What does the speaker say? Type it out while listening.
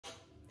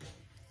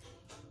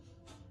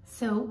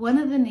So one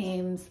of the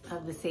names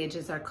of the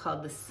sages are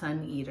called the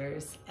sun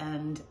eaters,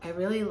 and I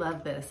really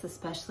love this,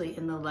 especially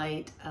in the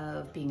light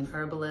of being an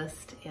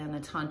herbalist and a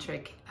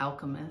tantric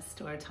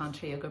alchemist or a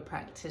tantra yoga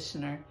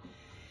practitioner,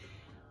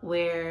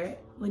 where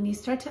when you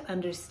start to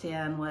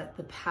understand what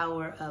the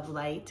power of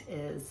light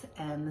is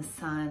and the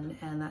sun,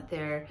 and that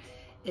there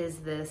is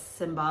this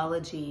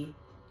symbology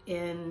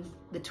in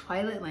the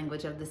twilight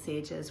language of the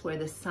sages where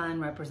the sun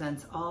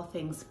represents all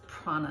things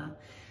prana.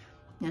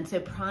 And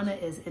so prana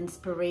is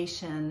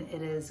inspiration,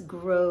 it is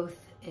growth,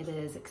 it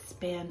is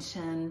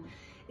expansion,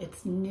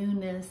 it's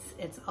newness,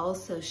 it's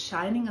also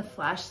shining a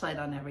flashlight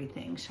on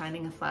everything,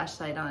 shining a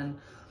flashlight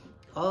on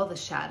all the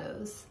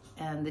shadows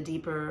and the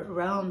deeper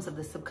realms of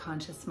the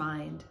subconscious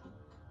mind.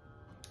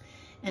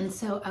 And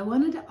so I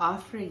wanted to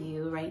offer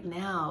you right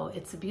now,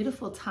 it's a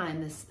beautiful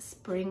time, this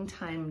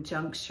springtime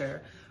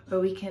juncture, where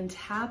we can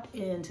tap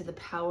into the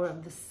power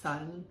of the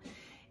sun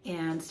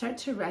and start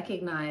to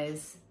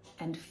recognize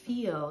and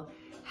feel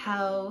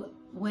how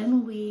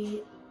when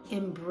we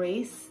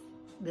embrace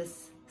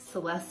this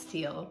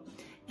celestial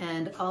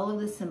and all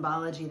of the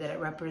symbology that it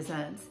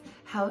represents,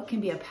 how it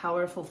can be a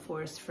powerful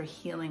force for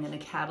healing and a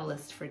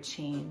catalyst for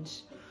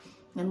change.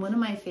 And one of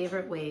my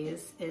favorite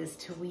ways is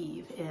to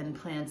weave in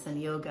plants and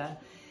yoga.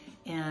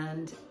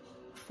 And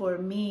for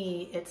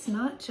me, it's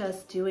not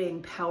just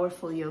doing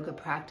powerful yoga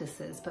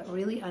practices, but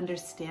really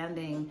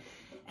understanding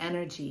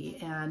energy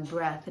and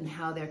breath and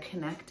how they're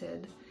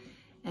connected.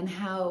 And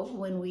how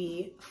when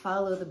we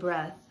follow the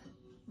breath,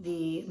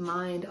 the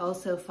mind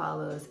also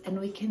follows, and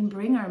we can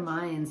bring our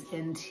minds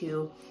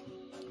into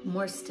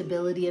more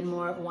stability and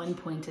more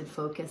one-pointed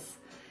focus.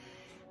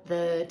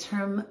 The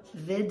term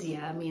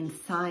vidya means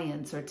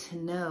science or to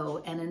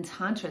know, and in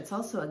Tantra it's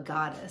also a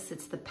goddess.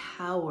 It's the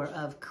power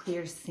of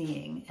clear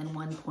seeing and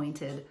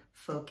one-pointed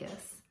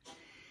focus.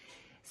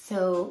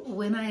 So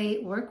when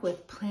I work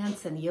with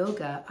plants and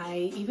yoga,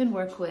 I even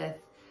work with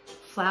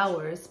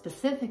flowers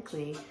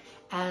specifically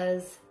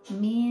as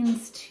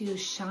means to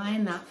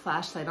shine that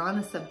flashlight on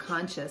the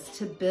subconscious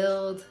to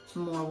build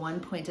more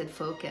one-pointed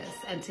focus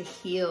and to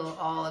heal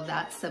all of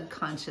that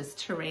subconscious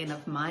terrain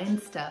of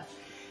mind stuff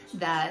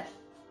that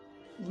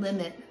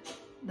limit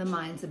the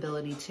mind's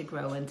ability to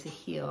grow and to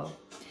heal.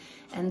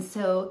 And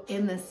so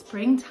in the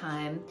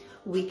springtime,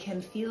 we can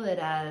feel it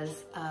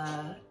as,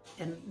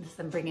 and this,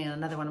 I'm bringing in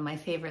another one of my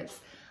favorites,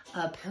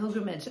 a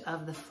pilgrimage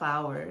of the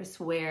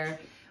flowers, where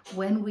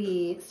when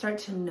we start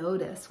to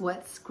notice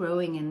what's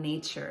growing in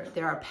nature,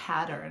 there are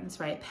patterns,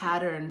 right?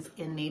 Patterns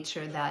in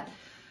nature that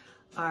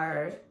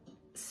are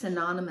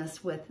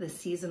synonymous with the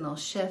seasonal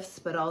shifts,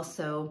 but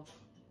also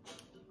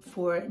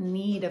for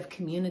need of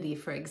community,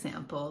 for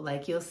example.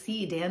 Like you'll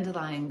see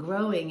dandelion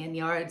growing in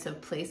yards of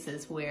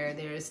places where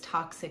there's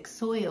toxic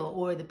soil,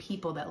 or the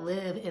people that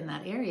live in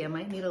that area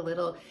might need a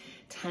little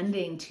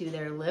tending to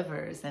their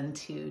livers and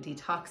to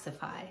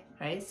detoxify,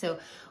 right? So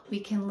we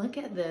can look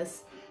at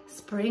this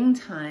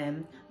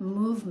springtime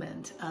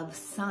movement of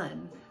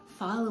sun,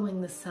 following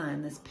the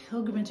sun, this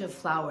pilgrimage of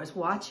flowers,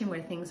 watching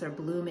where things are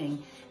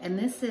blooming. And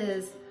this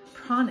is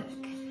pranic.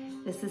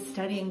 This is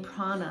studying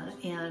prana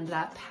and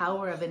that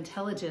power of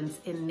intelligence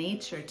in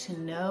nature to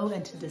know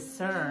and to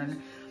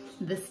discern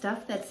the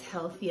stuff that's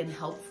healthy and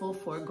helpful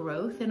for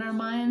growth in our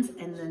minds,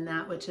 and then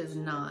that which is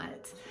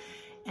not.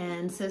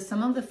 And so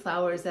some of the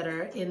flowers that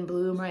are in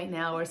bloom right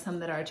now, or some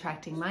that are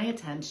attracting my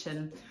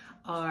attention,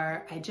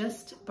 are, I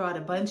just brought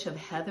a bunch of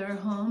heather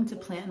home to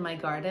plant in my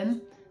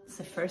garden. It's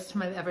the first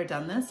time I've ever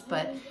done this,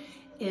 but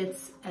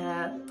it's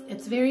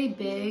very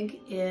big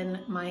in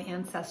my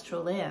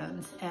ancestral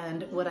lands.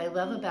 And what I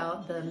love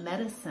about the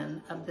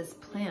medicine of this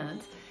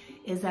plant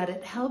is that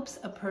it helps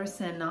a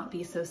person not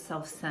be so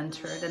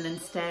self-centered and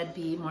instead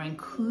be more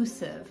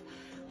inclusive,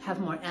 have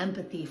more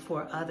empathy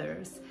for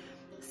others.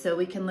 So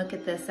we can look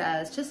at this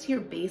as just your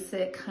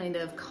basic kind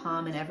of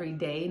common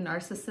everyday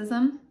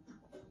narcissism,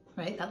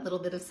 right? That little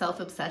bit of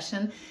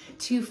self-obsession,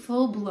 to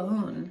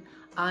full-blown,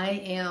 I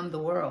am the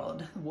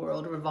world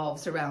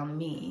revolves around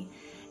me.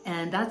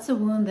 And that's a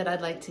wound that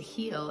I'd like to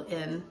heal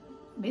in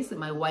basically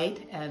my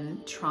white and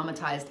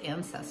traumatized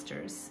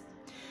ancestors.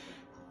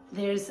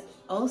 There's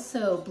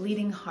also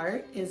bleeding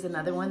heart is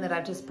another one that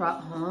I've just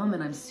brought home,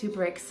 and I'm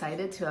super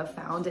excited to have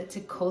found it,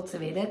 to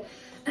cultivate it.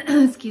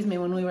 Excuse me,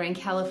 when we were in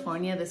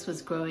California, this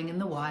was growing in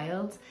the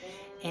wild.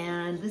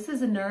 And this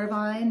is a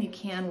nervine. You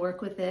can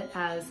work with it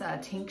as a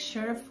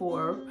tincture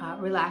for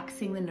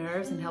relaxing the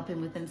nerves and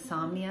helping with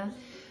insomnia.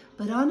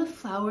 But on a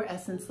flower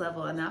essence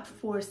level, and that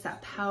force,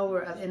 that power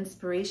of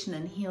inspiration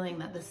and healing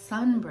that the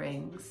sun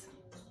brings,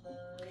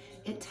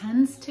 it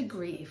tends to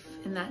grief,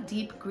 and that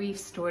deep grief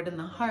stored in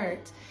the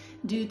heart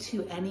due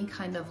to any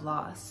kind of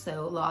loss.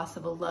 So loss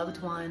of a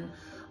loved one,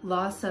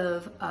 loss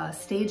of a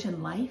stage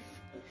in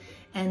life,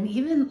 and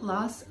even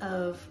loss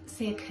of,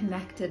 say, a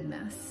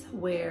connectedness,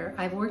 where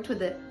I've worked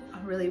with it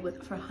really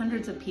for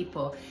hundreds of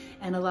people,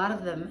 and a lot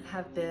of them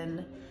have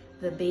been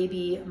the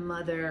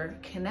baby-mother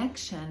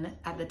connection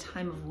at the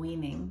time of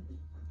weaning.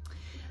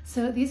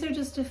 So these are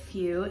just a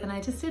few, and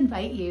I just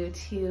invite you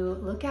to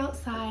look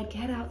outside,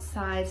 get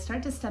outside,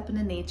 start to step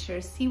into nature,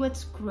 see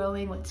what's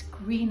growing, what's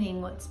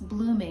greening, what's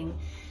blooming.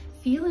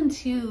 Feel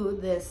into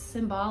this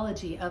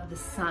symbology of the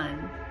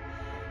sun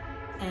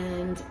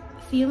and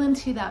feel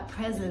into that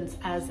presence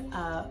as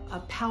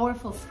a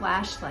powerful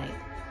flashlight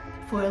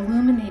for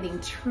illuminating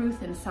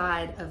truth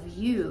inside of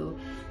you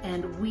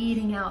and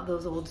weeding out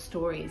those old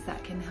stories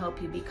that can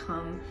help you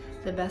become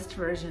the best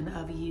version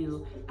of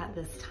you at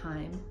this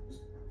time.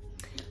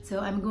 So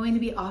I'm going to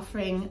be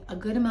offering a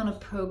good amount of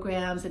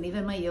programs and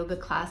even my yoga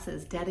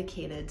classes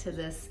dedicated to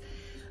this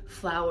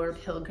flower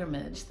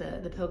pilgrimage,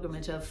 the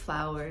pilgrimage of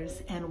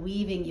flowers, and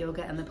weaving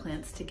yoga and the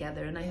plants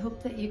together. And I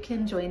hope that you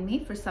can join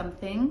me for some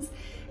things,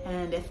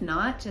 and if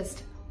not,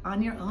 just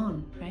on your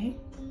own, right?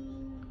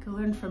 Go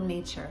learn from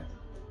nature,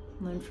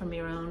 learn from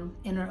your own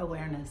inner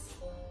awareness.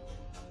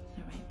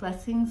 All right,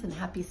 blessings and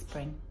happy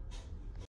spring.